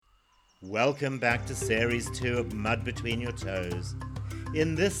Welcome back to Series 2 of Mud Between Your Toes.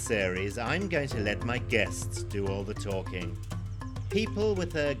 In this series, I'm going to let my guests do all the talking. People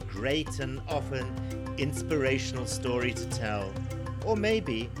with a great and often inspirational story to tell, or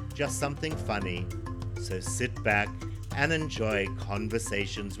maybe just something funny. So sit back and enjoy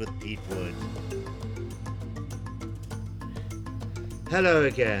Conversations with Pete Wood. Hello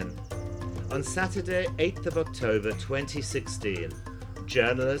again. On Saturday, 8th of October 2016,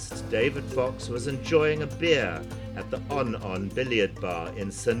 journalist David Fox was enjoying a beer at the On Billiard Bar in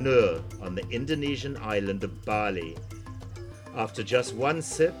Sanur on the Indonesian island of Bali. After just one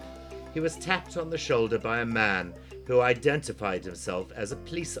sip, he was tapped on the shoulder by a man who identified himself as a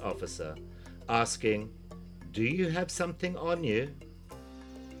police officer, asking, "Do you have something on you?"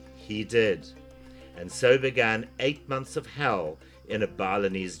 He did, and so began 8 months of hell in a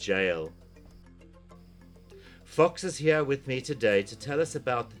Balinese jail. Fox is here with me today to tell us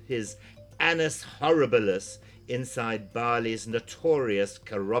about his annus horribilis inside Bali's notorious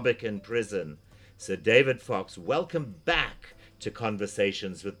Kerobokan prison. So David Fox, welcome back to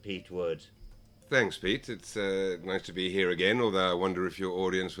Conversations with Pete Wood. Thanks, Pete. It's nice to be here again, although I wonder if your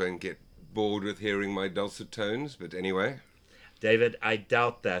audience won't get bored with hearing my dulcet tones, but anyway. David, I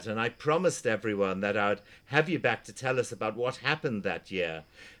doubt that, and I promised everyone that I'd have you back to tell us about what happened that year.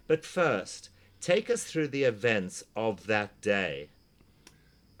 But first, take us through the events of that day.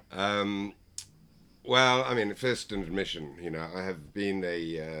 Well, I mean, first an admission, I have been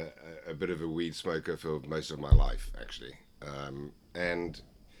a bit of a weed smoker for most of my life, actually. And,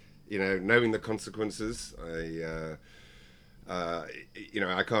 knowing the consequences, I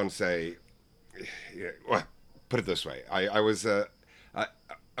can't say, well, put it this way. I was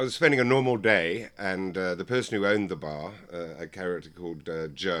spending a normal day, and the person who owned the bar, a character called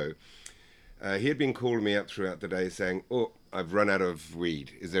Joe, he had been calling me up throughout the day saying, "Oh, I've run out of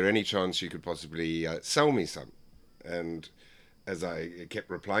weed. Is there any chance you could possibly sell me some?" And as I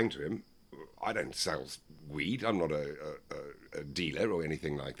kept replying to him, "I don't sell weed. I'm not a dealer or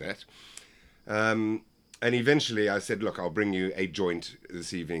anything like that." And eventually I said, "Look, I'll bring you a joint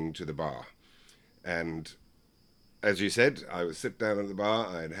this evening to the bar." And as you said, I was sit down at the bar,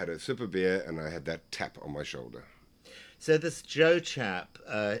 I had had a sip of beer, and I had that tap on my shoulder. So this Joe chap,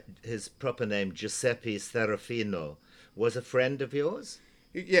 his proper name Giuseppe Serafino, was a friend of yours?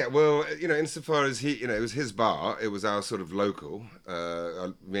 Yeah, well, insofar as it was his bar, it was our sort of local.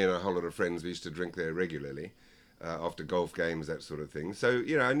 Me and a whole lot of friends, we used to drink there regularly after golf games, that sort of thing. So,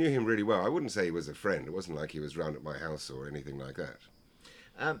 I knew him really well. I wouldn't say he was a friend. It wasn't like he was round at my house or anything like that.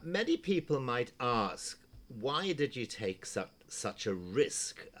 Many people might ask, why did you take such a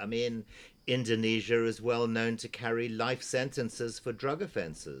risk? I mean, Indonesia is well known to carry life sentences for drug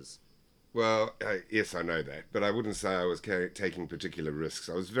offences. Well, yes, I know that, but I wouldn't say I was taking particular risks.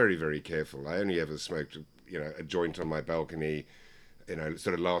 I was very, very careful. I only ever smoked, a joint on my balcony,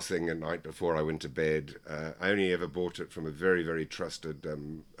 sort of last thing at night before I went to bed. I only ever bought it from a very, very trusted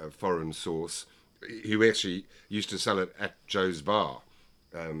foreign source who actually used to sell it at Joe's bar,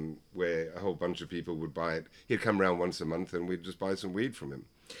 where a whole bunch of people would buy it. He'd come round once a month and we'd just buy some weed from him.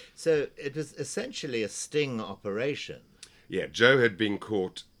 So it was essentially a sting operation. Yeah, Joe had been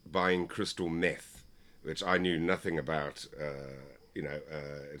caught buying crystal meth, which I knew nothing about.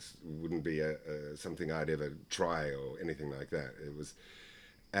 It wouldn't be something I'd ever try or anything like that. It was,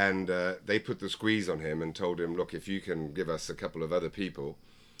 and they put the squeeze on him and told him, "Look, if you can give us a couple of other people,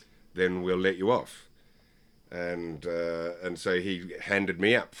 then we'll let you off." And so he handed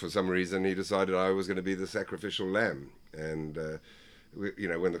me up. For some reason, he decided I was going to be the sacrificial lamb. And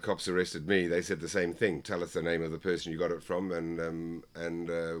when the cops arrested me, they said the same thing: "Tell us the name of the person you got it from, and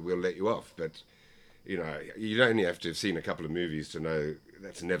we'll let you off." But you only have to have seen a couple of movies to know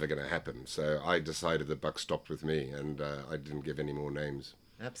that's never going to happen. So I decided the buck stopped with me, and I didn't give any more names.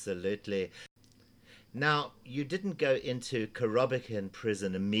 Absolutely. Now, you didn't go into Kerobokan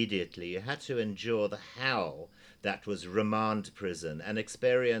prison immediately. You had to endure the hell that was remand prison, an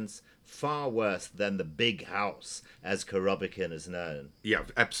experience far worse than the big house, as Kerobokan is known. Yeah,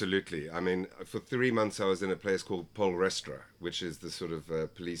 absolutely. I mean, for 3 months I was in a place called Polrestra, which is the sort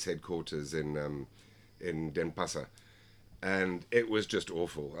of police headquarters in Denpasar, and it was just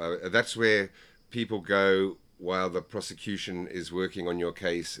awful. That's where people go while the prosecution is working on your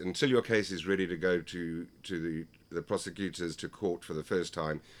case. Until your case is ready to go to the prosecutors to court for the first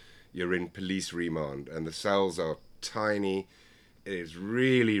time, you're in police remand, and the cells are tiny. It is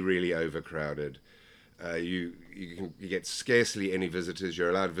really, really overcrowded. You get scarcely any visitors. You're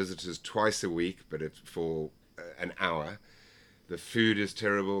allowed visitors twice a week, but it's for an hour. The food is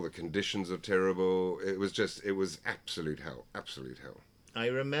terrible. The conditions are terrible. It was absolute hell. Absolute hell. I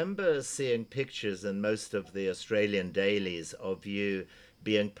remember seeing pictures in most of the Australian dailies of you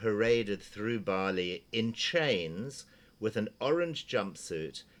being paraded through Bali in chains with an orange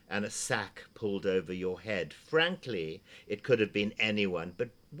jumpsuit and a sack pulled over your head. Frankly, it could have been anyone, but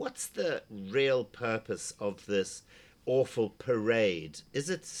what's the real purpose of this awful parade? Is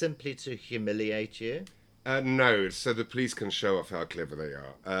it simply to humiliate you? No, so the police can show off how clever they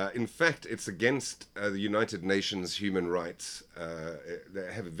are. In fact, it's against the United Nations human rights.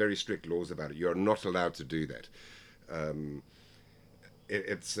 They have very strict laws about it. You are not allowed to do that. Um,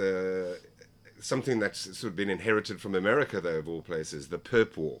 it's something that's sort of been inherited from America, though, of all places. The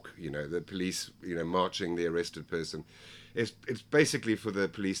perp walk, the police, marching the arrested person. It's basically for the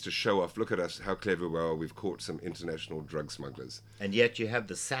police to show off. Look at us, how clever we are. We've caught some international drug smugglers. And yet you have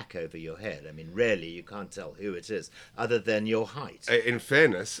the sack over your head. I mean, really, you can't tell who it is, other than your height. In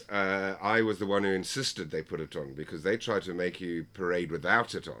fairness, I was the one who insisted they put it on because they tried to make you parade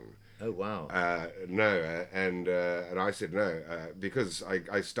without it on. Oh, wow. No, and I said no because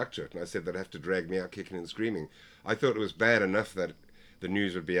I stuck to it, and I said they'd have to drag me out kicking and screaming. I thought it was bad enough that the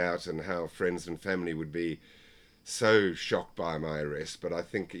news would be out and how friends and family would be so shocked by my arrest, but I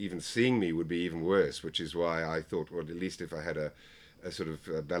think even seeing me would be even worse, which is why I thought, well, at least if I had a sort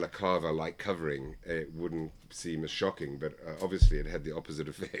of balaclava-like covering, it wouldn't seem as shocking, but obviously it had the opposite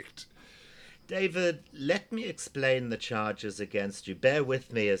effect. David, let me explain the charges against you. Bear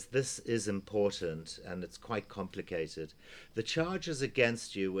with me as this is important and it's quite complicated. The charges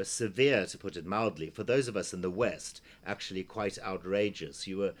against you were severe, to put it mildly. For those of us in the West, actually quite outrageous.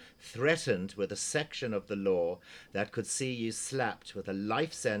 You were threatened with a section of the law that could see you slapped with a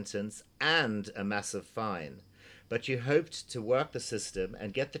life sentence and a massive fine. But you hoped to work the system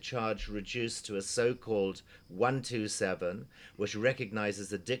and get the charge reduced to a so-called 127, which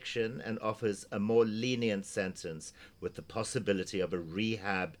recognizes addiction and offers a more lenient sentence with the possibility of a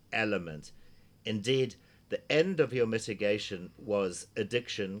rehab element. Indeed, the end of your mitigation was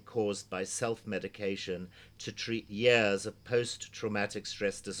addiction caused by self-medication to treat years of post-traumatic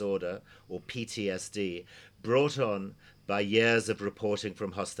stress disorder, or PTSD, brought on by years of reporting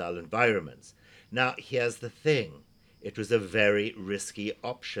from hostile environments. Now, here's the thing. It was a very risky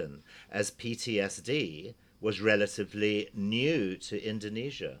option, as PTSD was relatively new to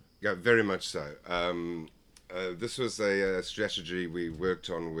Indonesia. Yeah, very much so. This was a strategy we worked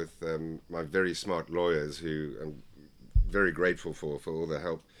on with my very smart lawyers, who I'm very grateful for all the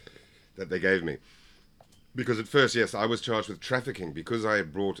help that they gave me. Because at first, yes, I was charged with trafficking. Because I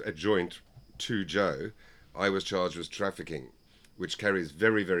had brought a joint to Joe, I was charged with trafficking, which carries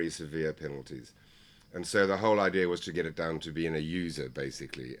very, very severe penalties. And so the whole idea was to get it down to being a user,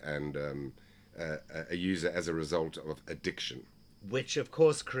 basically, and a user as a result of addiction. Which, of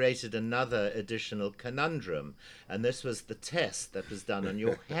course, created another additional conundrum. And this was the test that was done on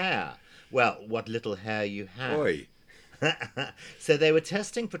your hair. Well, what little hair you have. Oi. So they were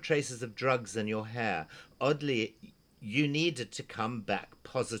testing for traces of drugs in your hair. Oddly, you needed to come back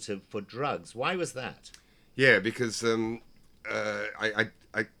positive for drugs. Why was that? Yeah, because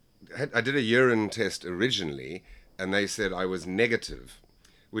I did a urine test originally, and they said I was negative,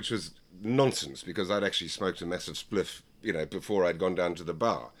 which was nonsense because I'd actually smoked a massive spliff, before I'd gone down to the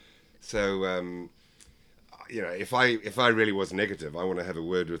bar. So, if I really was negative, I want to have a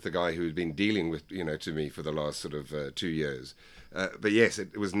word with the guy who had been dealing with, to me for the last sort of 2 years. But yes,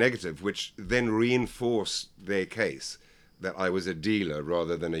 it was negative, which then reinforced their case that I was a dealer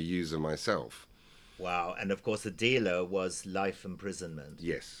rather than a user myself. Wow. And of course, the dealer was life imprisonment.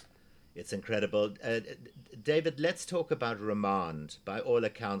 Yes. It's incredible. David, let's talk about remand. By all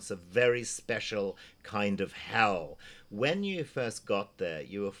accounts, a very special kind of hell. When you first got there,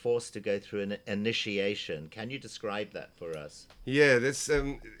 you were forced to go through an initiation. Can you describe that for us? Yeah, there's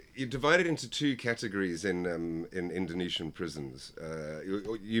you divide it into two categories in Indonesian prisons.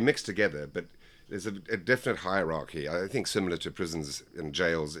 You mix together, but there's a definite hierarchy. I think similar to prisons and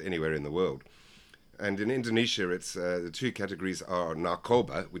jails anywhere in the world. And in Indonesia, it's the two categories are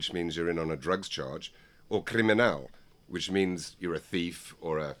narkoba, which means you're in on a drugs charge, or criminal, which means you're a thief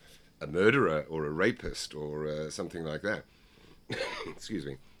or a murderer or a rapist or something like that. Excuse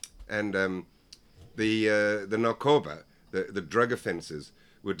me. And the narkoba, the drug offences,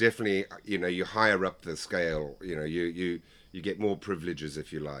 were definitely, you higher up the scale. You get more privileges,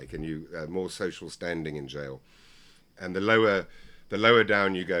 if you like, and you more social standing in jail. And the lower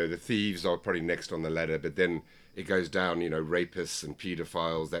down you go, the thieves are probably next on the ladder, but then it goes down, rapists and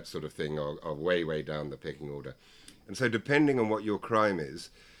paedophiles, that sort of thing, are way, way down the pecking order. And so depending on what your crime is,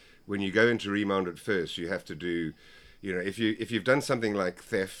 when you go into remand at first, you have to do, if you've done something like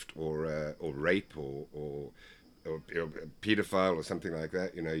theft or rape or or you're a paedophile or something like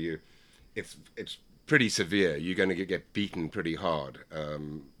that, it's pretty severe. You're going to get beaten pretty hard.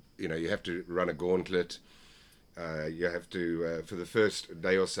 You have to run a gauntlet. You have to for the first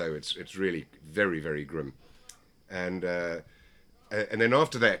day or so. It's really very, very grim, and then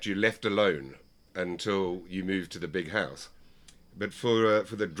after that you're left alone until you move to the big house. But for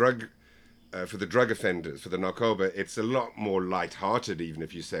the drug offenders, for the narcoba, it's a lot more light-hearted. Even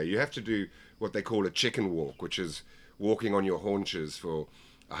if you say you have to do what they call a chicken walk, which is walking on your haunches for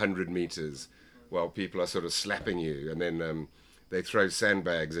 100 meters while people are sort of slapping you, and then they throw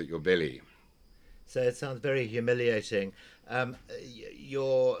sandbags at your belly. So it sounds very humiliating.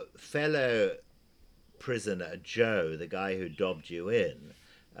 Your fellow prisoner, Joe, the guy who dobbed you in,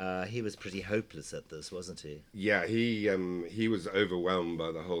 he was pretty hopeless at this, wasn't he? Yeah, he was overwhelmed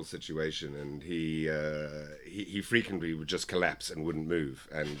by the whole situation, and he frequently would just collapse and wouldn't move,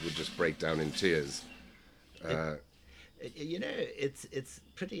 and would just break down in tears. Uh, It's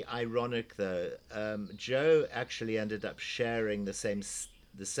pretty ironic though. Joe actually ended up sharing the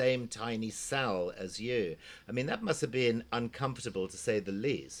same tiny cell as you. I mean, that must have been uncomfortable to say the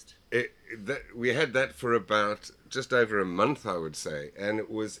least. we had that for about just over a month, I would say, and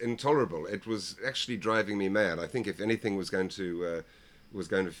it was intolerable. It was actually driving me mad. I think if anything was going to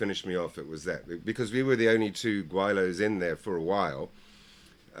finish me off, it was that, because we were the only two Guailos in there for a while.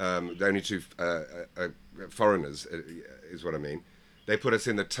 The only two foreigners is what I mean. They put us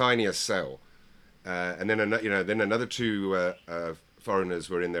in the tiniest cell, and then then another two foreigners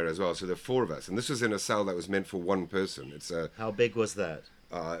were in there as well. So there were four of us, and this was in a cell that was meant for one person. How big was that?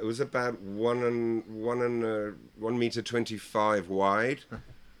 It was about 1 meter 25 wide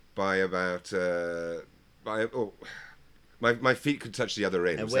by about my feet could touch the other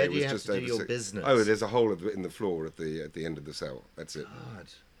end. And So where it do was you have just to do over your six. business? Oh, there's a hole in the floor at the end of the cell. That's it. God.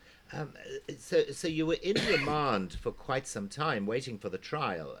 So you were in remand for quite some time, waiting for the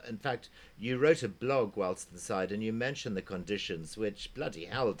trial. In fact, you wrote a blog whilst inside, and you mentioned the conditions, which, bloody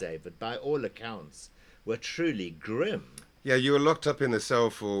hell, David, by all accounts, were truly grim. Yeah, you were locked up in the cell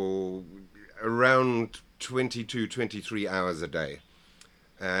for around 22, 23 hours a day.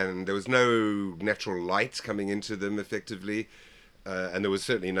 And there was no natural light coming into them effectively. And there was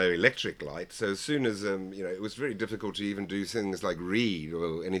certainly no electric light. So as soon as, it was very difficult to even do things like read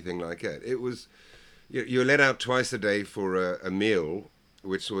or anything like that. It was, you were let out twice a day for a meal,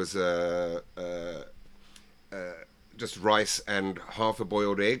 which was just rice and half a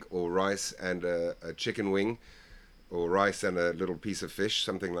boiled egg, or rice and a chicken wing, or rice and a little piece of fish,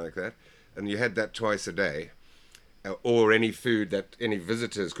 something like that. And you had that twice a day, or any food that any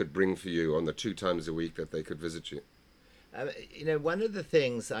visitors could bring for you on the 2 times a week that they could visit you. One of the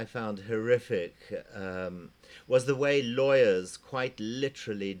things I found horrific was the way lawyers quite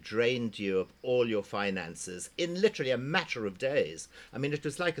literally drained you of all your finances in literally a matter of days. I mean, it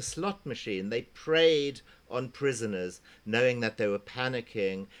was like a slot machine. They preyed on prisoners, knowing that they were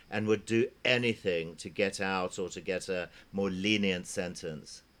panicking and would do anything to get out or to get a more lenient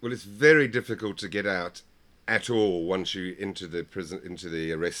sentence. Well, it's very difficult to get out at all once you into the prison, into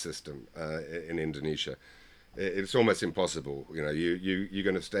the arrest system in Indonesia. It's almost impossible. You're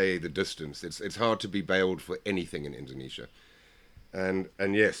going to stay the distance. It's hard to be bailed for anything in Indonesia, and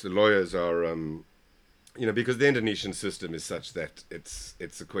yes, the lawyers are because the Indonesian system is such that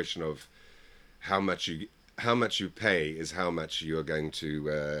it's a question of how much you pay is how much you are going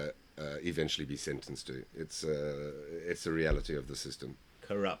to eventually be sentenced to. It's a reality of the system.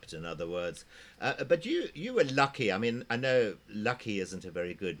 Corrupt, in other words. But you were lucky. I mean, I know lucky isn't a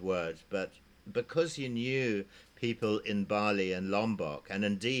very good word, but because you knew people in Bali and Lombok, and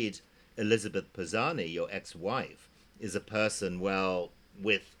indeed Elizabeth Pisani, your ex-wife, is a person, well,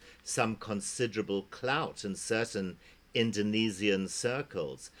 with some considerable clout in certain Indonesian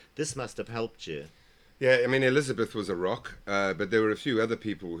circles. This must have helped you. Yeah, I mean, Elizabeth was a rock, but there were a few other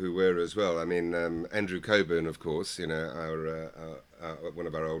people who were as well. I mean, Andrew Coburn, of course, our one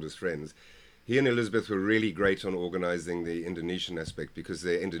of our oldest friends. He and Elizabeth were really great on organising the Indonesian aspect because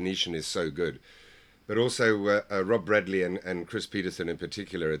their Indonesian is so good. But also Rob Bradley and Chris Peterson in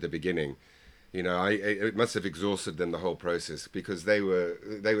particular at the beginning. It must have exhausted them the whole process because they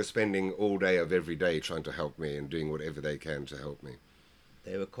were spending all day of every day trying to help me and doing whatever they can to help me.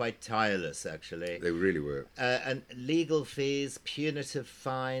 They were quite tireless, actually. They really were. And legal fees, punitive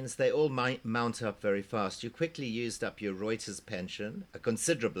fines, they all might mount up very fast. You quickly used up your Reuters pension, a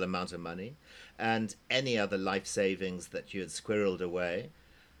considerable amount of money, and any other life savings that you had squirreled away.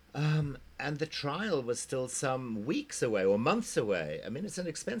 And the trial was still some weeks away or months away. I mean, it's an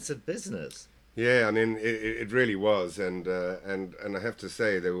expensive business. Yeah, I mean, it really was, and I have to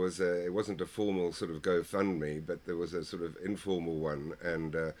say there was it wasn't a formal sort of GoFundMe, but there was a sort of informal one,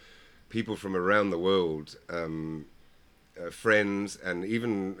 and people from around the world, friends and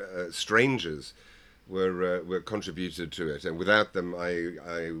even strangers, were contributed to it, and without them,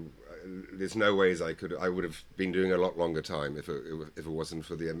 there's no ways I would have been doing a lot longer time if it wasn't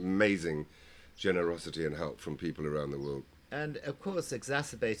for the amazing generosity and help from people around the world. And of course,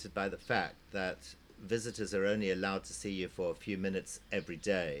 exacerbated by the fact that visitors are only allowed to see you for a few minutes every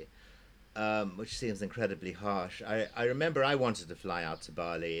day, which seems incredibly harsh. I remember I wanted to fly out to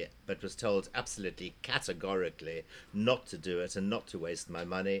Bali, but was told absolutely categorically not to do it and not to waste my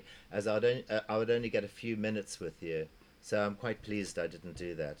money, as I would only get a few minutes with you. So I'm quite pleased I didn't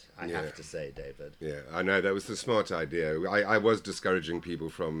do that, I Yeah. have to say, David. Yeah, I know that was the smart idea. I was discouraging people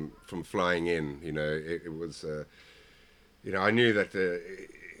from flying in. It was I knew that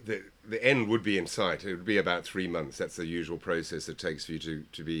the end would be in sight. It would be about 3 months. That's the usual process it takes for you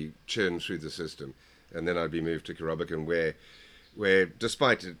to be churned through the system, and then I'd be moved to Karabakan, where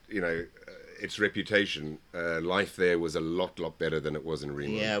despite its reputation, life there was a lot better than it was in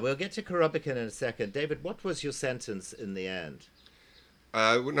Remand. Yeah, we'll get to Korobican in a second. David, what was your sentence in the end?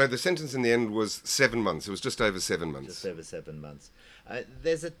 No, the sentence in the end was 7 months. It was just over 7 months. Just over 7 months.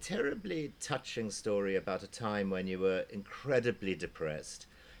 There's a terribly touching story about a time when you were incredibly depressed,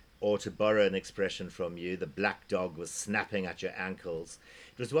 or to borrow an expression from you, the black dog was snapping at your ankles.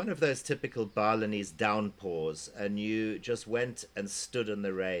 It was one of those typical Balinese downpours, and you just went and stood in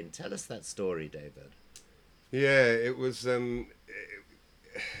the rain. Tell us that story, David. Yeah, it was. It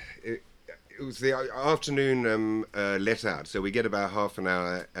was the afternoon let out, so we get about half an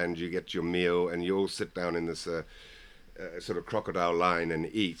hour, and you get your meal, and you all sit down in this sort of crocodile line and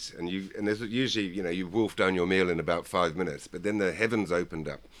eat, and there's usually you wolf down your meal in about 5 minutes, but then the heavens opened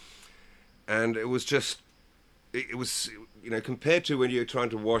up, and it was just it was compared to when you're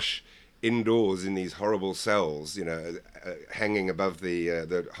trying to wash indoors in these horrible cells, hanging above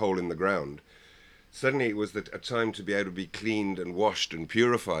the hole in the ground. Suddenly it was a time to be able to be cleaned and washed and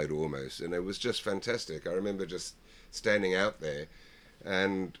purified almost, and it was just fantastic. I remember just standing out there,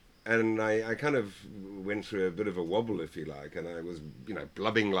 and I kind of went through a bit of a wobble, if you like, and I was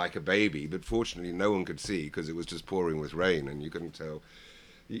blubbing like a baby, but fortunately no one could see because it was just pouring with rain, and you couldn't tell.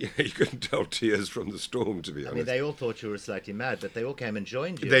 You couldn't tell tears from the storm, to be I honest. mean, they all thought you were slightly mad, but they all came and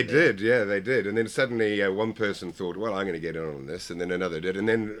joined you. They in the end. did, yeah, they did. And then suddenly one person thought, "Well, I'm going to get in on this," and then another did, and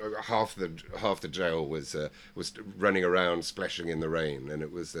then half the jail was running around, splashing in the rain, and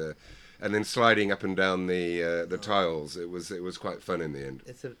it was, and then sliding up and down the tiles. It was quite fun in the end.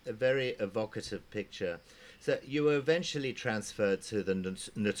 It's a very evocative picture. So you were eventually transferred to the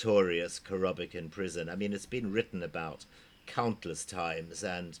notorious Korobican prison. I mean, it's been written about countless times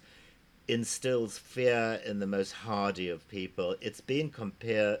and instills fear in the most hardy of people. It's been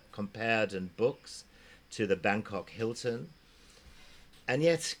compared in books to the Bangkok Hilton, and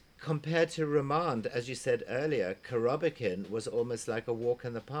yet compared to Remand, as you said earlier, Korobican was almost like a walk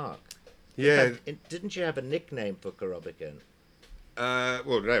in the park. In Yeah. fact, didn't you have a nickname for Korobican?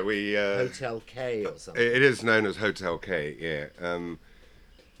 Well, no, we. Hotel K or something? It is known as Hotel K. Yeah.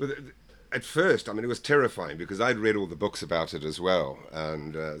 But at first, I mean, it was terrifying because I'd read all the books about it as well,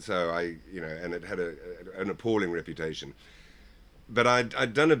 and so and it had an appalling reputation. But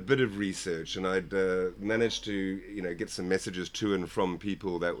I'd done a bit of research, and I'd managed to get some messages to and from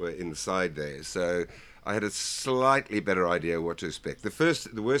people that were inside there. So I had a slightly better idea what to expect.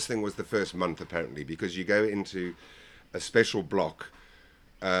 The worst thing was the first month, apparently, because you go into a special block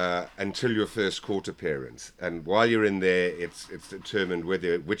until your first court appearance, and while you're in there, it's determined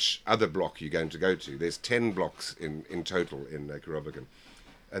which other block you're going to go to. There's 10 blocks in total in Korobican,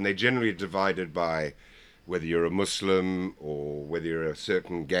 and they're generally divided by whether you're a Muslim or whether you're a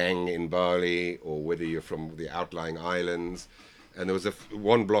certain gang in Bali or whether you're from the outlying islands. And there was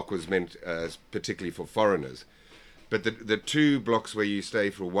one block was meant particularly for foreigners. But the two blocks where you stay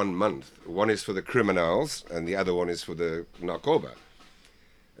for 1 month, one is for the criminals and the other one is for the Narkoba.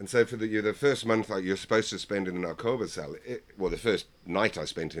 And so for the first month you're supposed to spend in the Narkoba cell, the first night I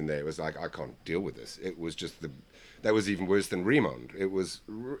spent in there, it was like, I can't deal with this. It was just that was even worse than Remand. It was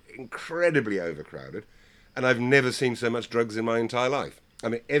incredibly overcrowded. And I've never seen so much drugs in my entire life. I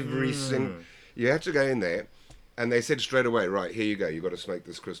mean, you had to go in there, and they said straight away, right, here you go, you've got to smoke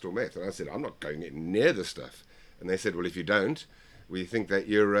this crystal meth. And I said, I'm not going near the stuff. And they said, well, if you don't, we think that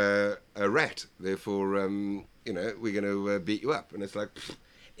you're a rat. Therefore, we're going to beat you up. And it's like... Pfft.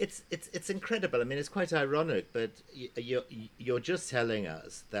 It's incredible. I mean, it's quite ironic, but you're just telling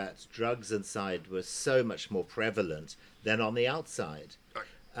us that drugs inside were so much more prevalent than on the outside.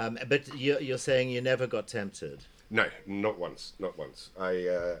 But you're saying you never got tempted. No, not once, not once.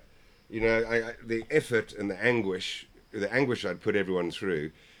 The effort and the anguish I'd put everyone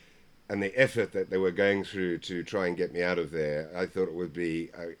through, and the effort that they were going through to try and get me out of there, I thought it would be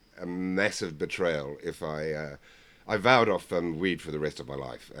a massive betrayal if I vowed off weed for the rest of my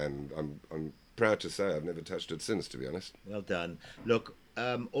life, and I'm proud to say I've never touched it since, to be honest. Well done. Look,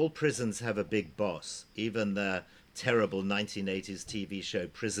 all prisons have a big boss. Even the terrible 1980s TV show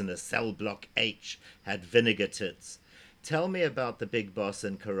Prisoner Cell Block H had vinegar tits. Tell me about the big boss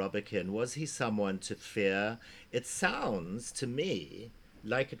in Korobokin. Was he someone to fear? It sounds to me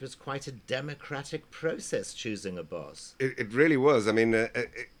like it was quite a democratic process choosing a boss. It really was. I mean,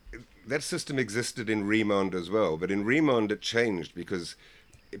 that system existed in Remand as well, but in Remand it changed because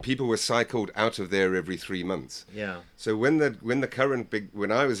people were cycled out of there every 3 months. Yeah. So when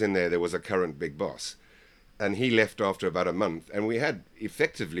I was in there, there was a current big boss, and he left after about a month, and we had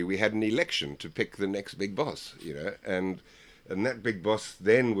an election to pick the next big boss, and that big boss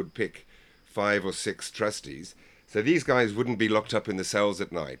then would pick 5 or 6 trustees. So these guys wouldn't be locked up in the cells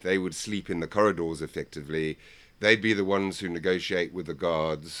at night. They would sleep in the corridors effectively. They'd be the ones who negotiate with the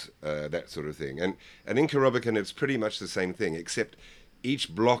guards, that sort of thing. And in Korobokan, it's pretty much the same thing, except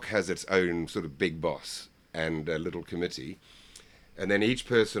each block has its own sort of big boss and a little committee. And then each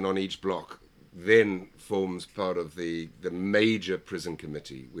person on each block then forms part of the major prison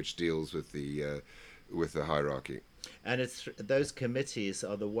committee, which deals with the hierarchy. And it's those committees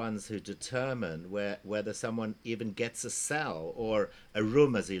are the ones who determine whether someone even gets a cell or a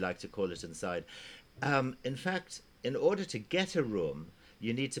room, as you like to call it, inside. In fact, in order to get a room,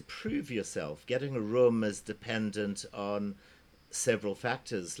 you need to prove yourself. Getting a room is dependent on several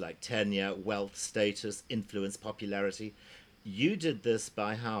factors like tenure, wealth, status, influence, popularity. You did this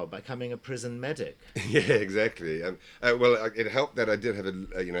by how? By becoming a prison medic. Yeah, exactly. It helped that I did have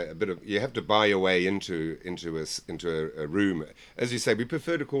a bit of. You have to buy your way into a room. As you say, we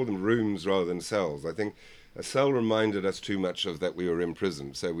prefer to call them rooms rather than cells. I think a cell reminded us too much of that we were in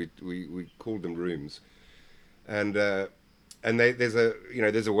prison, so we called them rooms. And there's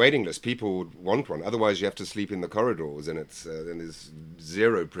a waiting list. People would want one. Otherwise, you have to sleep in the corridors, and there's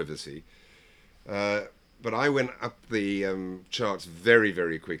zero privacy. But I went up the charts very,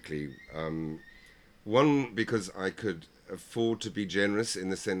 very quickly. One, because I could afford to be generous in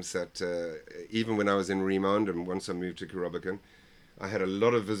the sense that even when I was in remand and once I moved to Korobokan, I had a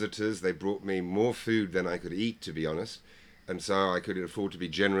lot of visitors. They brought me more food than I could eat, to be honest. And so I could afford to be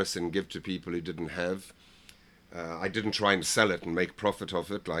generous and give to people who didn't have. I didn't try and sell it and make profit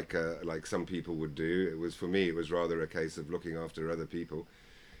off it like some people would do. For me, it was rather a case of looking after other people.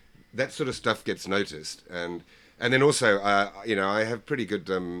 That sort of stuff gets noticed, and then also, I have pretty good,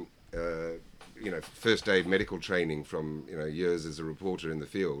 first aid medical training from years as a reporter in the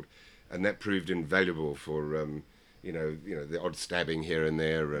field, and that proved invaluable for the odd stabbing here and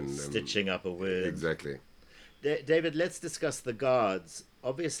there and stitching up a wound. Exactly. David, let's discuss the guards.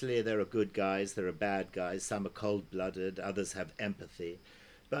 Obviously, there are good guys, there are bad guys. Some are cold-blooded, others have empathy.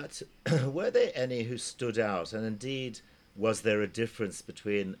 But were there any who stood out? And indeed, was there a difference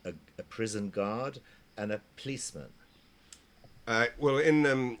between a prison guard and a policeman?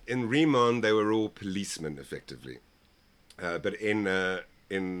 In Remand, they were all policemen, effectively. But in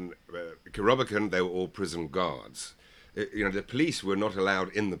Korobokan, they were all prison guards. The police were not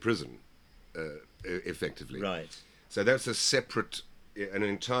allowed in the prison, effectively. Right. So that's an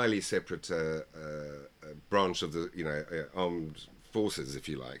entirely separate branch of the armed forces, if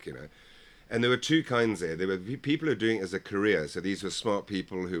you like. And there were two kinds there. There were people who were doing it as a career. So these were smart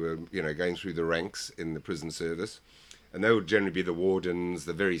people who were going through the ranks in the prison service, and they would generally be the wardens,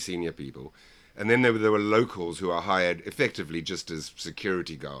 the very senior people. And then there were locals who are hired effectively just as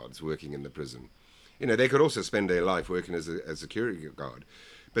security guards working in the prison. They could also spend their life working as a security guard,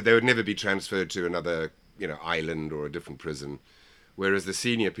 but they would never be transferred to another island or a different prison, whereas the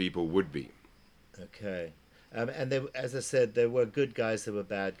senior people would be. Okay. And there, as I said, there were good guys, there were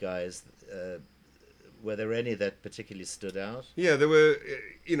bad guys. Were there any that particularly stood out? Yeah, there were.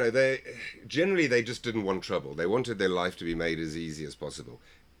 They just didn't want trouble. They wanted their life to be made as easy as possible,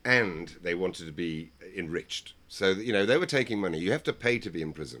 and they wanted to be enriched. So they were taking money. You have to pay to be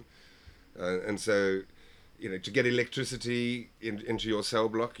in prison, and so to get electricity into your cell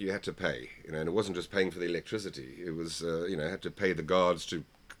block, you had to pay. And it wasn't just paying for the electricity. It was had to pay the guards to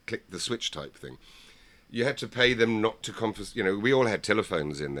click the switch type thing. You had to pay them not to confiscate. We all had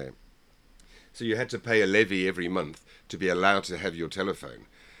telephones in there. So you had to pay a levy every month to be allowed to have your telephone.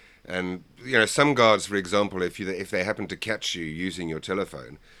 And, some guards, for example, if they happened to catch you using your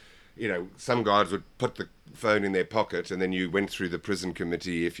telephone, some guards would put the phone in their pocket, and then you went through the prison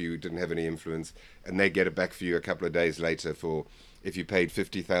committee if you didn't have any influence, and they get it back for you a couple of days later for if you paid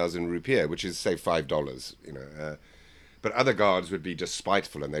 50,000 rupiah, which is say $5. But other guards would be just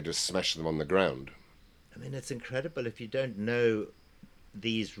spiteful, and they just smash them on the ground. I mean, it's incredible if you don't know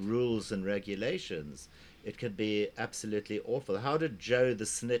these rules and regulations. It could be absolutely awful. How did Joe the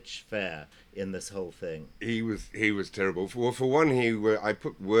snitch fare in this whole thing? He was terrible. For one, I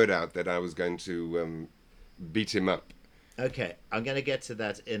put word out that I was going to beat him up. Okay, I'm going to get to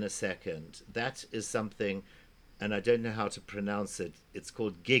that in a second. That is something, and I don't know how to pronounce it. It's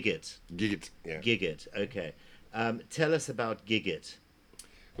called Gigit. Gigit, yeah. Gigit, okay. Tell us about Gigit.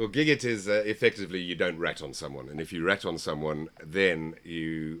 Well, Gigit is effectively you don't rat on someone, and if you rat on someone, then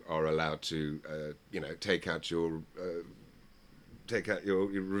you are allowed to, take out your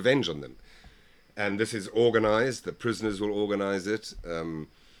revenge on them. And this is organised. The prisoners will organise it,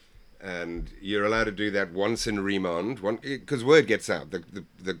 and you're allowed to do that once in remand. Because word gets out.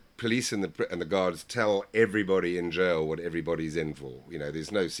 The police and the guards tell everybody in jail what everybody's in for.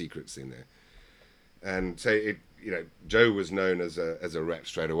 There's no secrets in there. And so Joe was known as a rat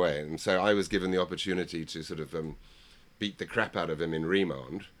straight away, and so I was given the opportunity to sort of beat the crap out of him in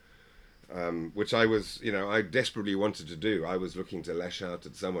remand, which I desperately wanted to do. I was looking to lash out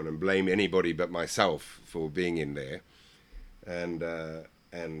at someone and blame anybody but myself for being in there, and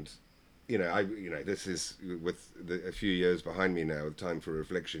this is with a few years behind me now, time for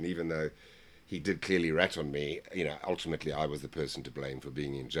reflection. Even though he did clearly rat on me, ultimately I was the person to blame for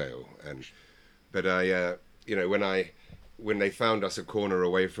being in jail, But when they found us a corner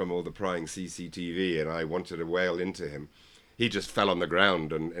away from all the prying CCTV, and I wanted to wail into him, he just fell on the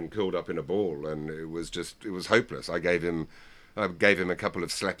ground and curled up in a ball, and it was hopeless. I gave him a couple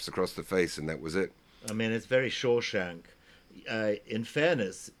of slaps across the face, and that was it. I mean, it's very Shawshank. In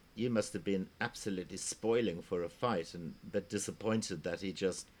fairness, you must have been absolutely spoiling for a fight, but disappointed that he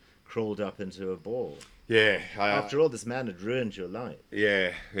just crawled up into a ball. Yeah. After all, this man had ruined your life.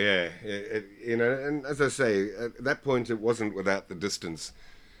 Yeah. And as I say, at that point, it wasn't without the distance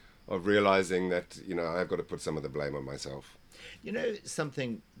of realizing that, I've got to put some of the blame on myself.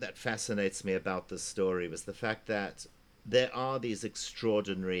 Something that fascinates me about this story was the fact that there are these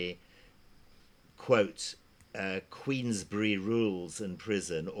extraordinary, quote, Queensbury rules in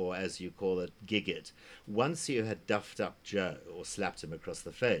prison, or as you call it, Gigit. Once you had duffed up Joe or slapped him across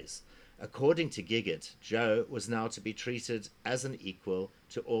the face, according to Gigit, Joe was now to be treated as an equal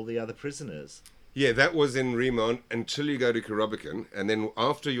to all the other prisoners. Yeah, that was in remand until you go to Kerobokan, and then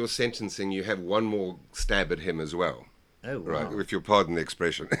after your sentencing, you have one more stab at him as well. Oh, wow. Right, if you'll pardon the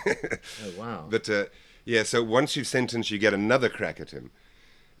expression. Oh, wow. But, so once you've sentenced, you get another crack at him.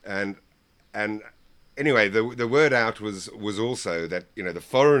 And anyway, the word out was also that, the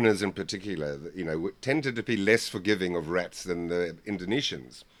foreigners in particular, tended to be less forgiving of rats than the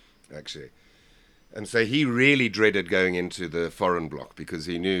Indonesians, actually. And so he really dreaded going into the foreign bloc because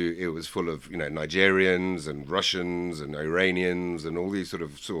he knew it was full of, Nigerians and Russians and Iranians and all these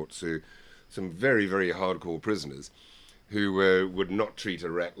sorts who, some very, very hardcore prisoners who would not treat a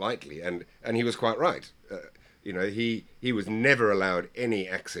rat lightly. And he was quite right. He was never allowed any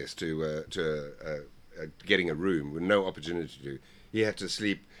access to getting a room with no opportunity to. He had to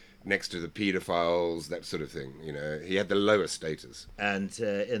sleep next to the paedophiles, that sort of thing. He had the lowest status. And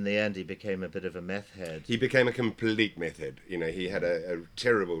in the end, he became a bit of a meth head. He became a complete meth head. He had a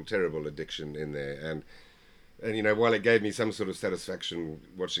terrible, terrible addiction in there. And while it gave me some sort of satisfaction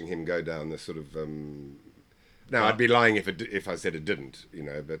watching him go down the sort of... Now, I'd be lying if I said it didn't,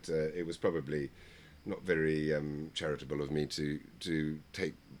 but it was probably not very charitable of me to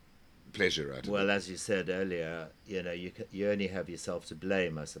take pleasure out of it. Well, as you said earlier, you only have yourself to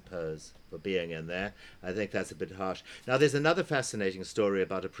blame, I suppose, for being in there. I think that's a bit harsh. Now, there's another fascinating story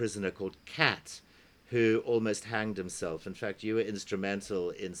about a prisoner called Cat, who almost hanged himself. In fact, you were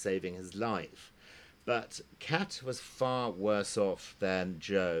instrumental in saving his life. But Cat was far worse off than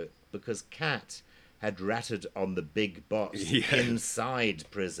Joe, because Cat had ratted on the big boss inside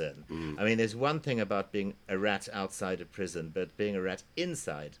prison. I mean, there's one thing about being a rat outside of prison, but being a rat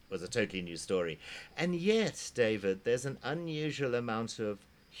inside was a totally new story. And yet, David, there's an unusual amount of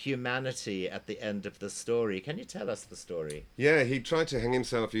humanity at the end of the story. Can you tell us the story? Yeah, he tried to hang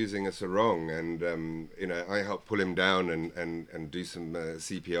himself using a sarong, and I helped pull him down and do some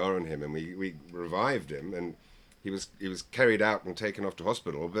CPR on him, and we revived him, and he was carried out and taken off to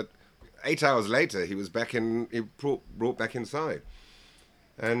hospital, but 8 hours later, he was brought back inside,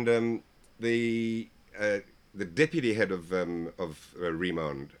 and the deputy head of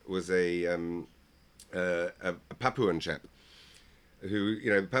remand was a Papuan chap, who,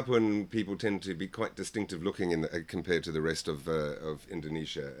 Papuan people tend to be quite distinctive looking compared to the rest of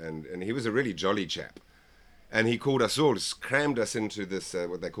Indonesia, and he was a really jolly chap. And he called us all, just crammed us into this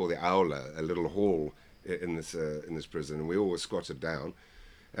what they call the aula, a little hall in this prison, and we all were squatted down.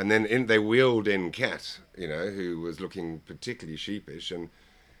 And then they wheeled in Kat, who was looking particularly sheepish, and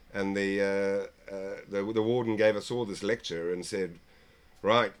the warden gave us all this lecture and said,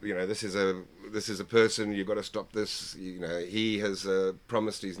 right, this is a person, you've got to stop this. He has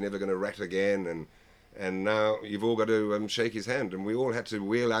promised he's never going to rat again, and now you've all got to shake his hand. And we all had to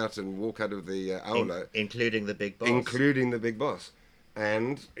wheel out and walk out of the aula. Including the big boss. Including the big boss.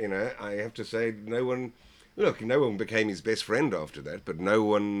 And, I have to say, no one became his best friend after that, but no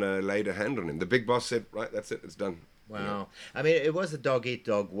one laid a hand on him. The big boss said, right, that's it, it's done. Wow. I mean, it was a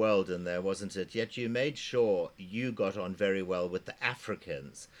dog-eat-dog world in there, wasn't it? Yet you made sure you got on very well with the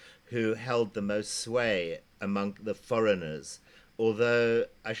Africans, who held the most sway among the foreigners. Although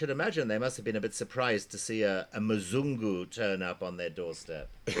I should imagine they must have been a bit surprised to see a Mzungu turn up on their doorstep.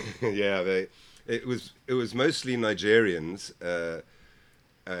 Yeah, it was mostly Nigerians of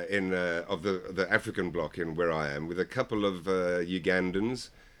the African bloc in where I am, with a couple of Ugandans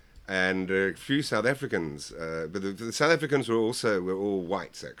and a few South Africans. But the South Africans were all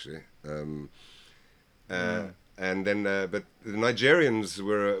whites actually. And then, but the Nigerians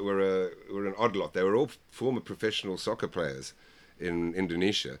were an odd lot. They were all former professional soccer players in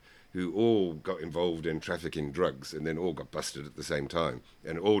Indonesia, who all got involved in trafficking drugs and then all got busted at the same time,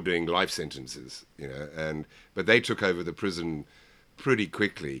 and all doing life sentences, but they took over the prison pretty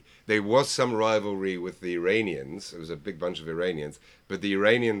quickly. There was some rivalry with the Iranians. It was a big bunch of Iranians, but the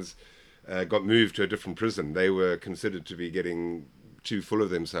Iranians got moved to a different prison. They were considered to be getting too full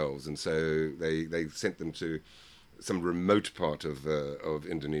of themselves, and so they sent them to some remote part of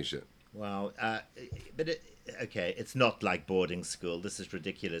Indonesia. Wow. Okay, it's not like boarding school. This is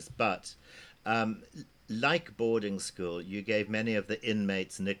ridiculous. But like boarding school, you gave many of the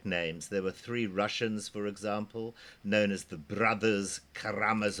inmates nicknames. There were 3 Russians, for example, known as the Brothers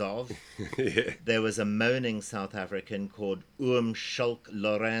Karamazov. Yeah. There was a moaning South African called Shulk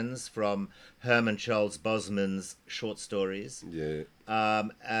Lorenz from Herman Charles Bosman's short stories. Yeah.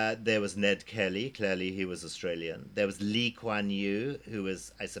 There was Ned Kelly. Clearly he was Australian. There was Lee Kuan Yew, who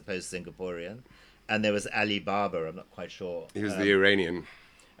was, I suppose, Singaporean. And there was Ali Baba. I'm not quite sure. He was the Iranian.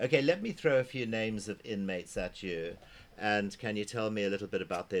 Okay, let me throw a few names of inmates at you, and can you tell me a little bit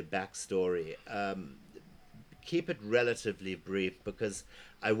about their backstory? Keep it relatively brief, because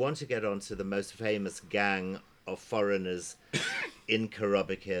I want to get on to the most famous gang of foreigners in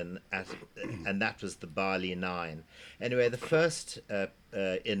Kerobokan, and that was the Bali Nine. Anyway, the first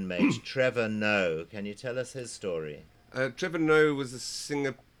inmate, Trevor No, can you tell us his story? Trevor No was a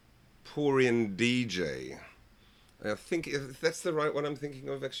Singaporean DJ. I think if that's the right one I'm thinking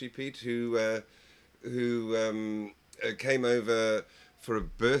of, actually, Pete, who came over for a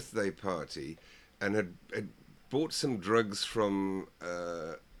birthday party and had bought some drugs from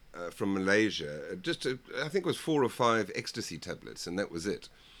Malaysia. I think it was 4 or 5 ecstasy tablets, and that was it.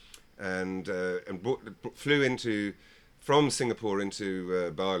 And flew from Singapore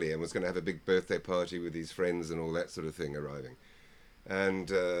into Bali, and was going to have a big birthday party with his friends and all that sort of thing arriving. And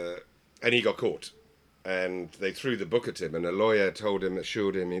he got caught. And they threw the book at him, and a lawyer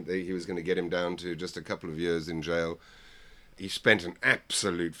assured him he was going to get him down to just a couple of years in jail. He spent an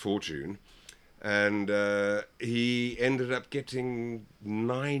absolute fortune, and he ended up getting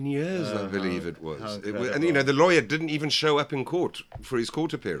 9 years, I believe it was. And the lawyer didn't even show up in court for his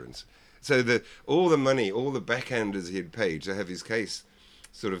court appearance. So all the money, all the backhanders he had paid to have his case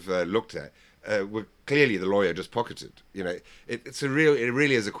sort of looked at, were clearly the lawyer just pocketed. It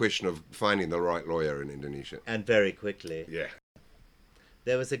really is a question of finding the right lawyer in Indonesia. And very quickly. Yeah.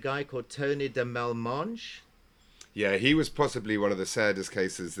 There was a guy called Tony de Melmonge. Yeah, he was possibly one of the saddest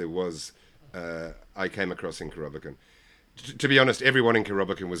cases there was I came across in Kerobokan. To be honest, everyone in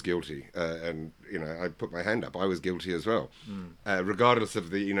Kerobokan was guilty, and I put my hand up. I was guilty as well, regardless of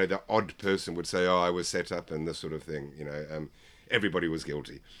the odd person would say, "Oh, I was set up," and this sort of thing. Everybody was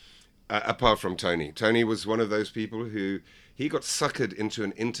guilty. Apart from Tony. Tony was one of those people who he got suckered into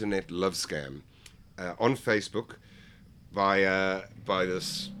an internet love scam on Facebook by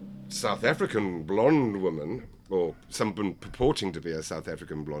this South African blonde woman, or someone purporting to be a South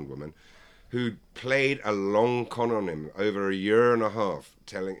African blonde woman, who played a long con on him over a year and a half,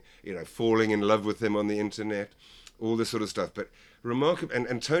 falling in love with him on the internet, all this sort of stuff. But remarkable,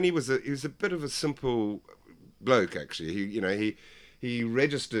 and Tony was a bit of a simple bloke actually. He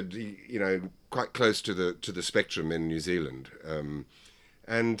registered, quite close to the spectrum in New Zealand,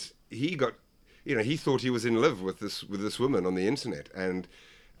 and he got he thought he was in love with this woman on the internet, and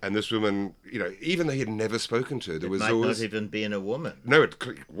this woman, even though he had never spoken to her, there It was might always not even been a woman. no, it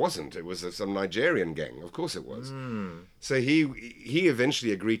wasn't. It was some Nigerian gang. Of course, it was. So he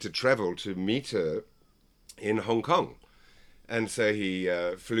eventually agreed to travel to meet her in Hong Kong, and so he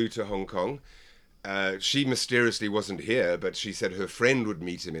flew to Hong Kong. She mysteriously wasn't here, but she said her friend would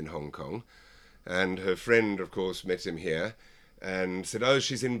meet him in Hong Kong. And her friend, of course, met him here and said, oh,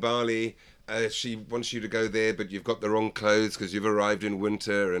 she's in Bali. She wants you to go there, but you've got the wrong clothes because you've arrived in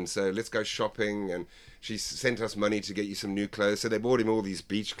winter. And so let's go shopping. And she sent us money to get you some new clothes. So they bought him all these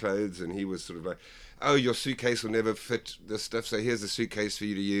beach clothes. And he was sort of like, oh, your suitcase will never fit this stuff. So here's a suitcase for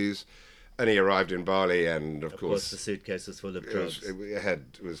you to use. And he arrived in Bali, and of course the suitcase was full of drugs.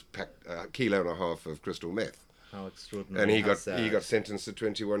 It was packed a kilo and a half of crystal meth. How extraordinary! And he got sentenced to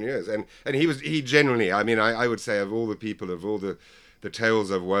 21 years. And he genuinely, I mean, I would say of all the people, of all the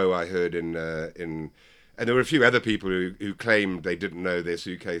tales of woe I heard in and there were a few other people who claimed they didn't know their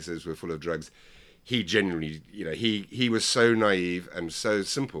suitcases were full of drugs. He genuinely, he was so naive and so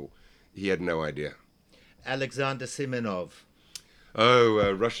simple. He had no idea. Alexander Simonov. Oh,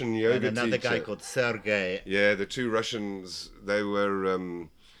 a Russian yoga and another teacher. guy called Sergei. Yeah, the two Russians, they were,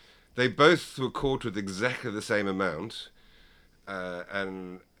 they both were caught with exactly the same amount.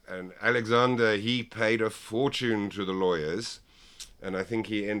 And Alexander, he paid a fortune to the lawyers. And I think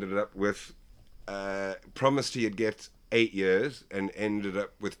he ended up with, promised he'd get 8 years and ended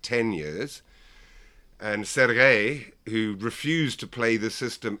up with 10 years. And Sergei, who refused to play the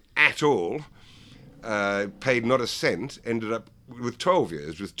system at all, paid not a cent, ended up with 12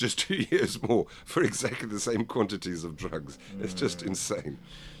 years, with just 2 years more for exactly the same quantities of drugs. It's just insane.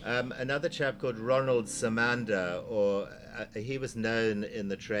 Another chap called Ronald Samanda, or he was known in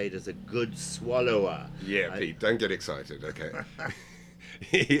the trade as a good swallower. Yeah, Pete, don't get excited, okay?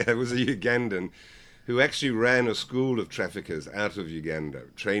 He was a Ugandan who actually ran a school of traffickers out of Uganda,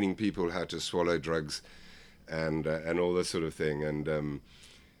 training people how to swallow drugs and all this sort of thing.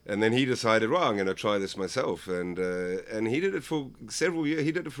 And then he decided, well, I'm going to try this myself. And he did it for several years.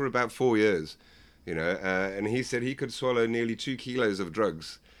 He did it for about 4 years, and he said he could swallow nearly 2 kilos of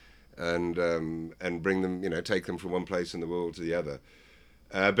drugs and bring them, take them from one place in the world to the other.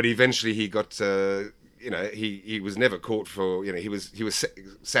 But eventually he got, he was never caught for, he was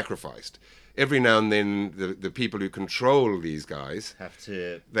sacrificed. Every now and then, the people who control these guys have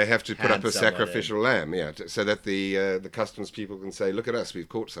to put up a sacrificial lamb, so that the customs people can say, "Look at us, we've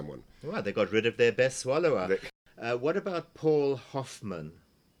caught someone." Well, they got rid of their best swallower. What about Paul Hoffman?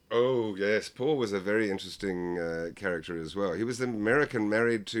 Oh yes, Paul was a very interesting character as well. He was an American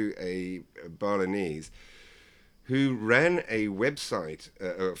married to a Balinese who ran a website,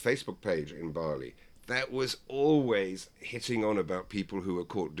 a Facebook page in Bali. That was always hitting on about people who were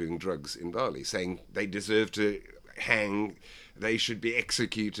caught doing drugs in Bali, saying they deserve to hang, they should be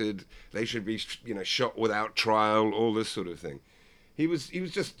executed, they should be, shot without trial, all this sort of thing. He was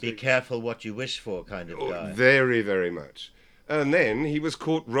just be careful what you wish for kind of guy. Very, very much. And then he was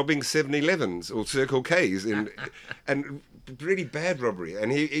caught robbing 7-Elevens or Circle K's and really bad robbery,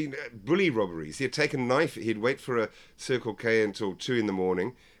 and he bully robberies. He had taken a knife. He'd wait for a Circle K until 2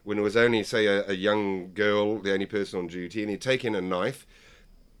 a.m. when it was only, say, a young girl, the only person on duty, and he'd take in a knife,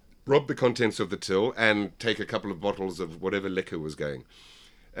 rob the contents of the till, and take a couple of bottles of whatever liquor was going.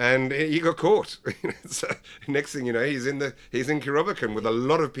 And he got caught. So next thing you know, he's in Kerobokan with a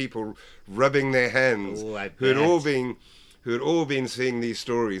lot of people rubbing their hands who had all been seeing these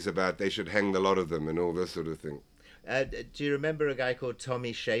stories about they should hang the lot of them and all this sort of thing. Do you remember a guy called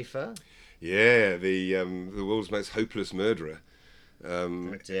Tommy Schaefer? Yeah, the world's most hopeless murderer.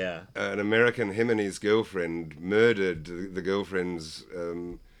 Oh dear. An American, him and his girlfriend murdered the girlfriend's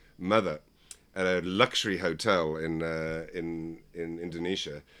mother at a luxury hotel in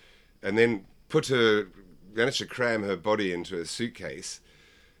Indonesia, and then managed to cram her body into a suitcase,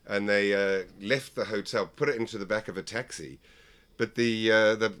 and they left the hotel, put it into the back of a taxi. But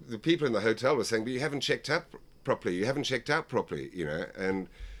the people in the hotel were saying, "But you haven't checked out properly. You haven't checked out properly," And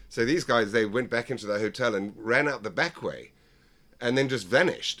so these guys, they went back into the hotel and ran out the back way, and then just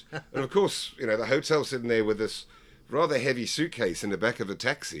vanished. And of course, the hotel's sitting there with this rather heavy suitcase in the back of the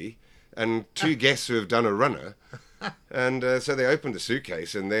taxi, and 2 guests who have done a runner. And so they opened the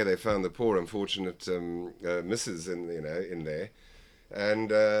suitcase, and there they found the poor unfortunate missus in there. And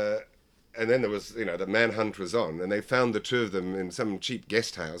then there was, the manhunt was on, and they found the 2 of them in some cheap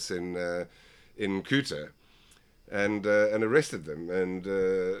guest house in Kuta. and arrested them. And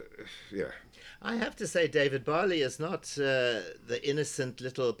yeah. I have to say, David, Bali is not the innocent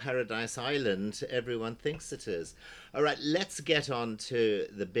little paradise island everyone thinks it is. All right, let's get on to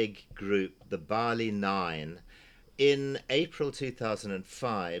the big group, the Bali Nine. In April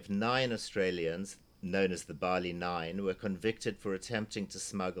 2005, 9 Australians, known as the Bali Nine, were convicted for attempting to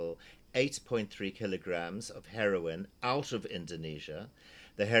smuggle 8.3 kilograms of heroin out of Indonesia.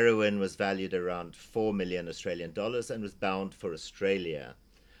 The heroin was valued around 4 million Australian dollars and was bound for Australia.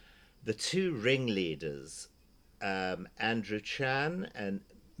 The two ringleaders, Andrew Chan and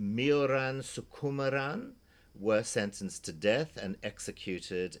Mioran Sukumaran, were sentenced to death and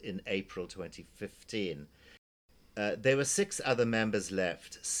executed in April 2015. There were 6 other members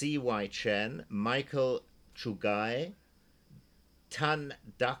left: C.Y. Chen, Michael Chugai, Tan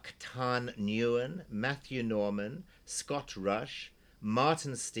Dak Tan Nguyen, Matthew Norman, Scott Rush,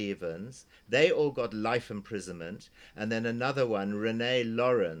 Martin Stevens. They all got life imprisonment, and then another one, Renee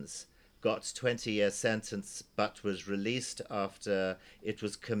Lawrence, got 20-year sentence but was released after it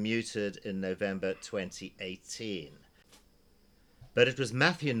was commuted in November 2018. But it was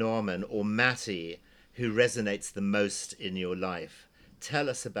Matthew Norman, or Matty, who resonates the most in your life. Tell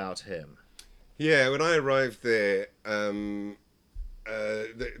us about him. Yeah, when I arrived there,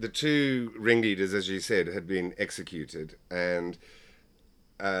 the two ringleaders, as you said, had been executed, and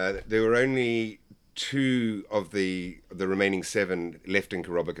there were only 2 of the remaining 7 left in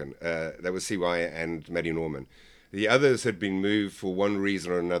Kerobokan. That was CY and Maddie Norman. The others had been moved for one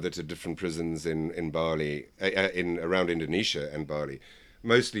reason or another to different prisons in Bali, around Indonesia and Bali,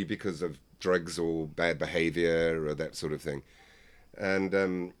 mostly because of drugs or bad behavior or that sort of thing.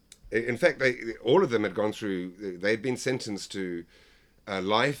 And in fact, all of them had gone through. They had been sentenced to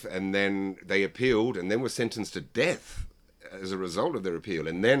life, and then they appealed, and then were sentenced to death as a result of their appeal,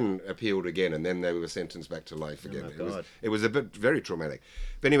 and then appealed again, and then they were sentenced back to life again. Oh my God. It was a bit very traumatic.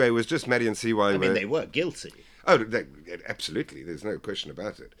 But anyway, it was just Maddie and CY. I mean, they were guilty. Oh, absolutely. There's no question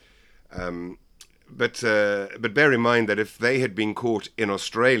about it. But bear in mind that if they had been caught in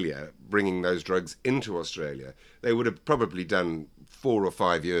Australia bringing those drugs into Australia, they would have probably done 4 or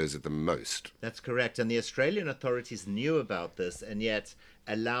 5 years at the most. That's correct. And the Australian authorities knew about this and yet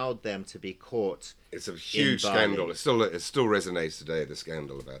allowed them to be caught. It's a huge scandal. It still resonates today, the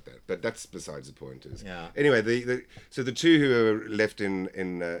scandal about that. But that's besides the point. Anyway, so the 2 who are left in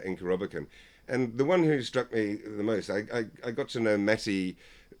Kerobokan, and the one who struck me the most, I got to know Matty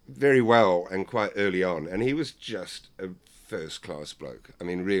very well and quite early on, and he was just a first-class bloke. I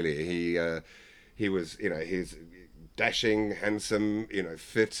mean, really, he was, he's dashing, handsome,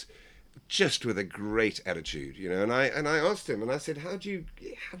 fit, just with a great attitude, And I asked him, and I said, how do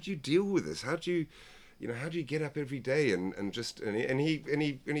you deal with this? How do you get up every day and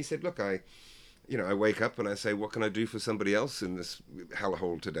he said, look, I wake up and I say, what can I do for somebody else in this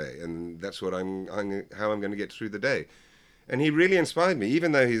hellhole today? And that's what how I'm going to get through the day. And he really inspired me,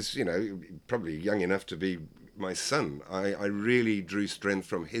 even though he's, probably young enough to be my son. I really drew strength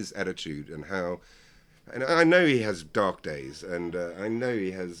from his attitude and how. And I know he has dark days, and I know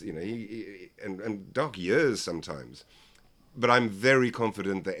he has, and dark years sometimes. But I'm very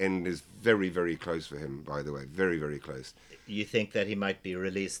confident the end is very, very close for him, by the way. Very, very close. You think that he might be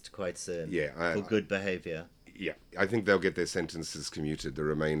released quite soon? Yeah. For good behaviour? Yeah. I think they'll get their sentences commuted, the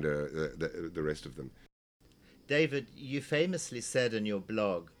remainder, the rest of them. David, you famously said in your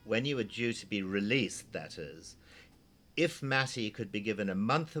blog, when you were due to be released, that is, if Matty could be given a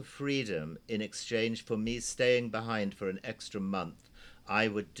month of freedom in exchange for me staying behind for an extra month, I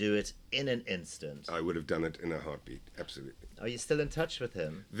would do it in an instant. I would have done it in a heartbeat, absolutely. Are you still in touch with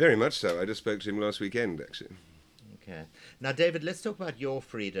him? Very much so. I just spoke to him last weekend, actually. Okay. Now, David, let's talk about your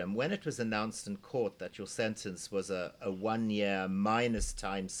freedom. When it was announced in court that your sentence was a 1 year minus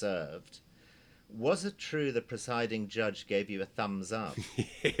time served, was it true the presiding judge gave you a thumbs up?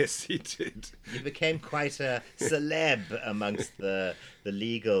 Yes, he did. You became quite a celeb amongst the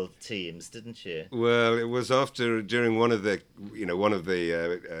legal teams, didn't you? Well, it was during one of the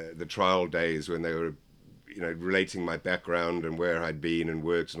trial days when they were, relating my background and where I'd been and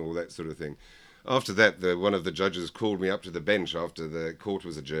worked and all that sort of thing. After that, one of the judges called me up to the bench after the court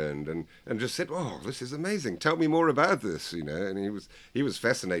was adjourned and just said, "Oh, this is amazing. Tell me more about this." And he was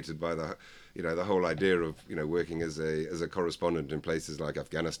fascinated by the whole idea of working as a correspondent in places like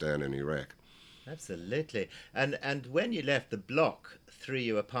Afghanistan and Iraq. Absolutely. And when you left, the Block threw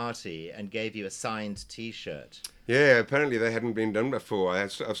you a party and gave you a signed T-shirt. Yeah, apparently they hadn't been done before.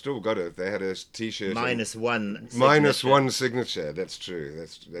 I've still got it. They had a T-shirt. Minus one signature. That's true.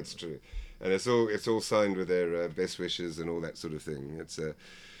 That's true. And it's all signed with their best wishes and all that sort of thing.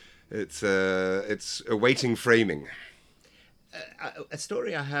 It's awaiting framing. A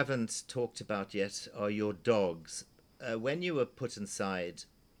story I haven't talked about yet are your dogs. When you were put inside,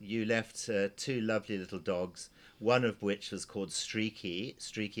 you left two lovely little dogs, one of which was called Streaky.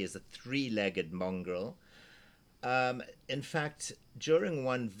 Streaky is a three-legged mongrel. In fact, during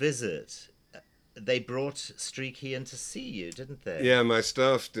one visit, they brought Streaky in to see you, didn't they? Yeah, my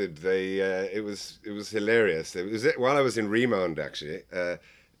staff did. It was hilarious. It was while I was in Remand actually,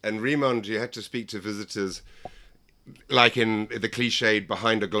 and Remand you had to speak to visitors like in the cliched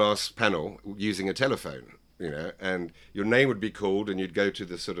behind a glass panel using a telephone, and your name would be called and you'd go to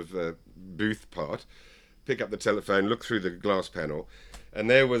the sort of booth part, pick up the telephone, look through the glass panel, and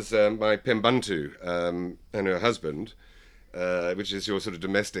there was my Pembantu and her husband, which is your sort of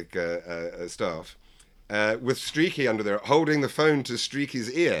domestic staff, with Streaky under there, holding the phone to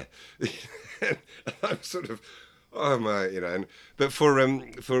Streaky's ear. I'm sort of, oh my, but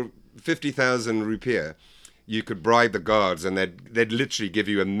for 50,000 rupiah, you could bribe the guards, and they'd literally give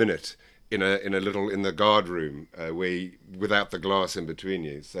you a minute in the guard room without the glass in between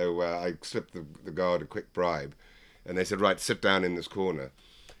you. So I slipped the guard a quick bribe, and they said, right, sit down in this corner.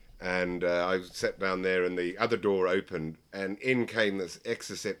 And I sat down there, and the other door opened, and in came this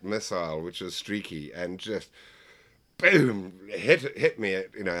Exocet missile, which was Streaky, and just boom, hit me at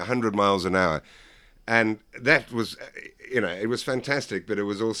 100 miles an hour. And that was, it was fantastic, but it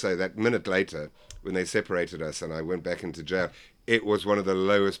was also that minute later when they separated us and I went back into jail, it was one of the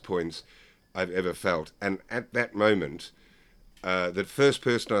lowest points I've ever felt. And at that moment, the first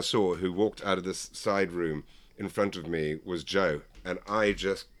person I saw who walked out of this side room in front of me was Joe. And I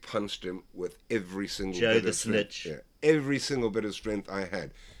just punched him with every single Joe bit the of strength. snitch. Yeah, every single bit of strength I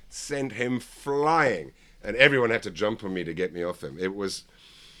had. Sent him flying. And everyone had to jump on me to get me off him. It was...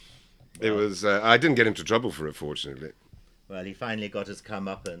 I didn't get into trouble for it, fortunately. Well, he finally got his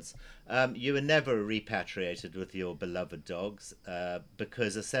comeuppance. You were never repatriated with your beloved dogs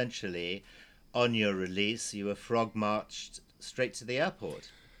because essentially, on your release, you were frog marched straight to the airport.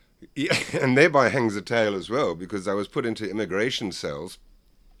 Yeah, and thereby hangs a tale as well, because I was put into immigration cells,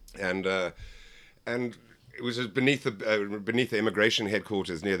 and it was beneath the immigration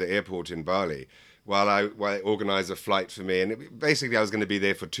headquarters near the airport in Bali. While I organised a flight for me, and basically I was going to be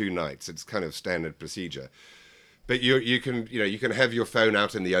there for 2 nights. It's kind of standard procedure, but you can have your phone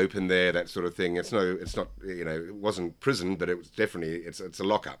out in the open there, that sort of thing. It's not it wasn't prison, but it was definitely it's a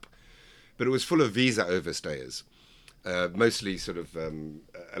lockup. But it was full of visa overstayers, mostly sort of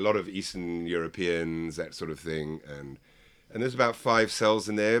a lot of Eastern Europeans, that sort of thing, and there's about 5 cells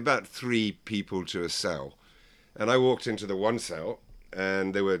in there, about 3 people to a cell, and I walked into the one cell.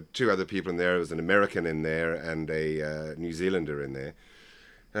 And there were 2 other people in there. There was an American in there and a New Zealander in there.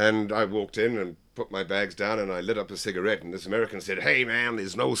 And I walked in and put my bags down and I lit up a cigarette. And this American said, "Hey, man,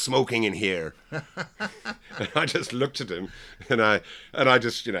 there's no smoking in here." And I just looked at him and I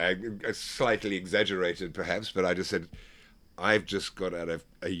just, I slightly exaggerated perhaps, but I just said, "I've just got out of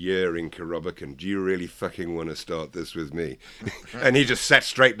a year in Kerobokan. Do you really fucking want to start this with me?" And he just sat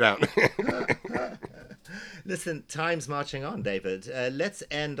straight down. Listen, time's marching on, David. Let's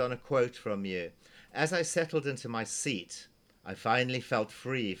end on a quote from you. "As I settled into my seat, I finally felt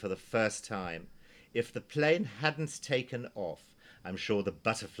free for the first time. If the plane hadn't taken off, I'm sure the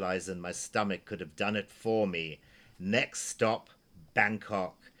butterflies in my stomach could have done it for me. Next stop,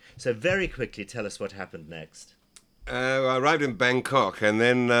 Bangkok." So very quickly, tell us what happened next. I arrived in Bangkok, and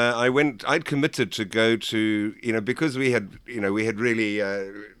then I'd committed to go to, because we had really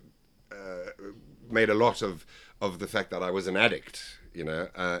made a lot of the fact that I was an addict.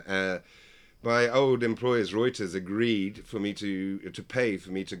 My old employers, Reuters, agreed for me to pay for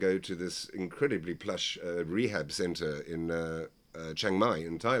me to go to this incredibly plush rehab center in Chiang Mai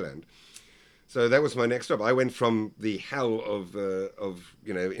in Thailand. So that was my next stop. I went from the hell of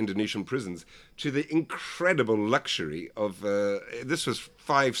Indonesian prisons to the incredible luxury of this was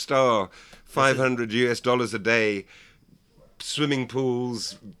 5-star, $500 a day, swimming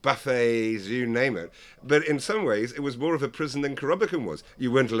pools, buffets, you name it. But in some ways, it was more of a prison than Kerobokan was.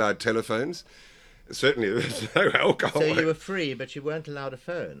 You weren't allowed telephones. Certainly, there was no alcohol. So you were free, but you weren't allowed a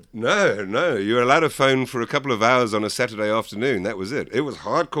phone? No. You were allowed a phone for a couple of hours on a Saturday afternoon. That was it. It was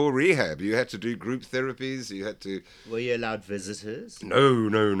hardcore rehab. You had to do group therapies. You had to... Were you allowed visitors? No.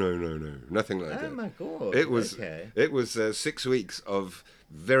 Nothing like that. Oh, my God. It was, okay. It was 6 weeks of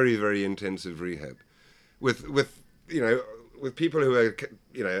very, very intensive rehab with people who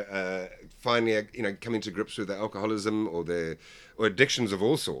are, finally, coming to grips with their alcoholism or addictions of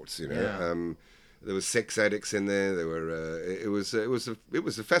all sorts. Yeah. There was sex addicts in there. There were. It was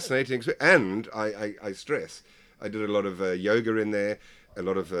a fascinating experience. And I stress, I did a lot of yoga in there.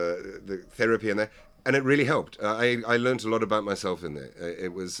 the therapy and that, and it really helped. I learned a lot about myself in there.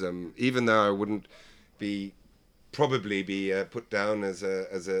 It was even though I wouldn't probably be put down as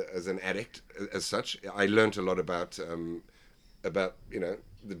an addict as such. I learned a lot about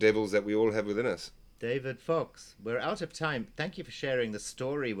the devils that we all have within us. David Fox, we're out of time. Thank you for sharing the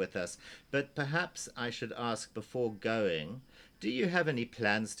story with us. But perhaps I should ask before going, do you have any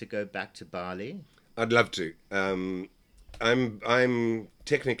plans to go back to Bali? I'd love to. I'm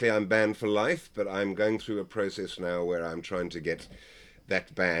technically banned for life, but I'm going through a process now where I'm trying to get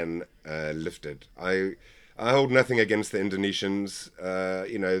that ban lifted. I hold nothing against the Indonesians.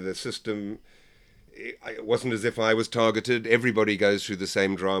 The system. It wasn't as if I was targeted. Everybody goes through the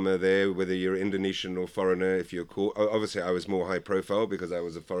same drama there, whether you're Indonesian or foreigner. If you're caught, obviously I was more high profile because I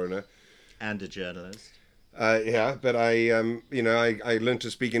was a foreigner and a journalist. But I learned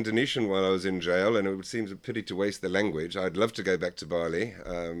to speak Indonesian while I was in jail, and it would seem a pity to waste the language. I'd love to go back to Bali.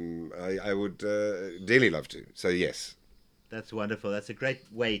 I would dearly love to. So yes. That's wonderful. That's a great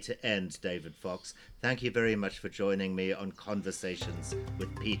way to end, David Fox. Thank you very much for joining me on Conversations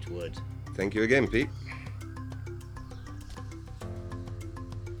with Pete Wood. Thank you again, Pete.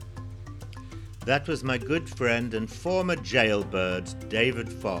 That was my good friend and former jailbird, David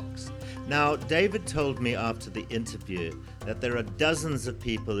Fox. Now, David told me after the interview that there are dozens of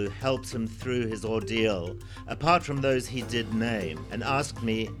people who helped him through his ordeal, apart from those he did name, and asked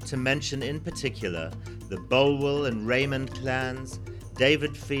me to mention in particular the Bulwell and Raymond clans,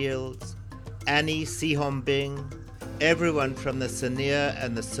 David Fields, Annie Sihombing, everyone from the Sania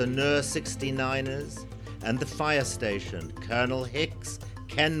and the Sanur 69ers, and the fire station, Colonel Hicks,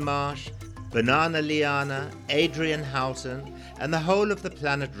 Ken Marsh, Banana Liana, Adrian Houghton, and the whole of the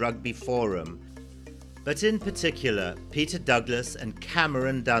Planet Rugby Forum, but in particular Peter Douglas and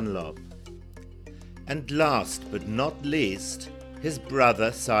Cameron Dunlop. And last but not least, his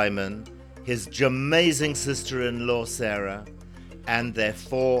brother Simon, his amazing sister-in-law Sarah, and their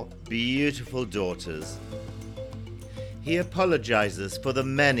 4 beautiful daughters. He apologizes for the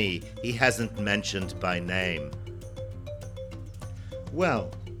many he hasn't mentioned by name.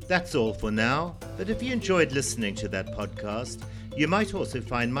 Well, that's all for now, but if you enjoyed listening to that podcast, you might also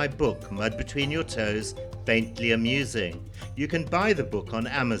find my book, Mud Between Your Toes, faintly amusing. You can buy the book on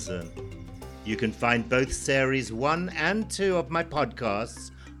Amazon. You can find both series 1 and 2 of my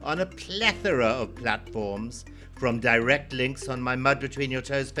podcasts on a plethora of platforms, from direct links on my Mud Between Your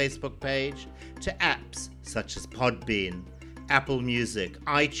Toes Facebook page to apps such as Podbean, Apple Music,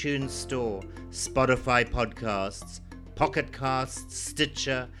 iTunes Store, Spotify Podcasts, Pocket Casts,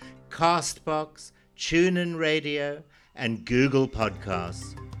 Stitcher, Castbox, TuneIn Radio, and Google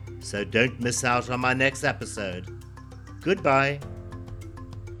Podcasts. So don't miss out on my next episode. Goodbye.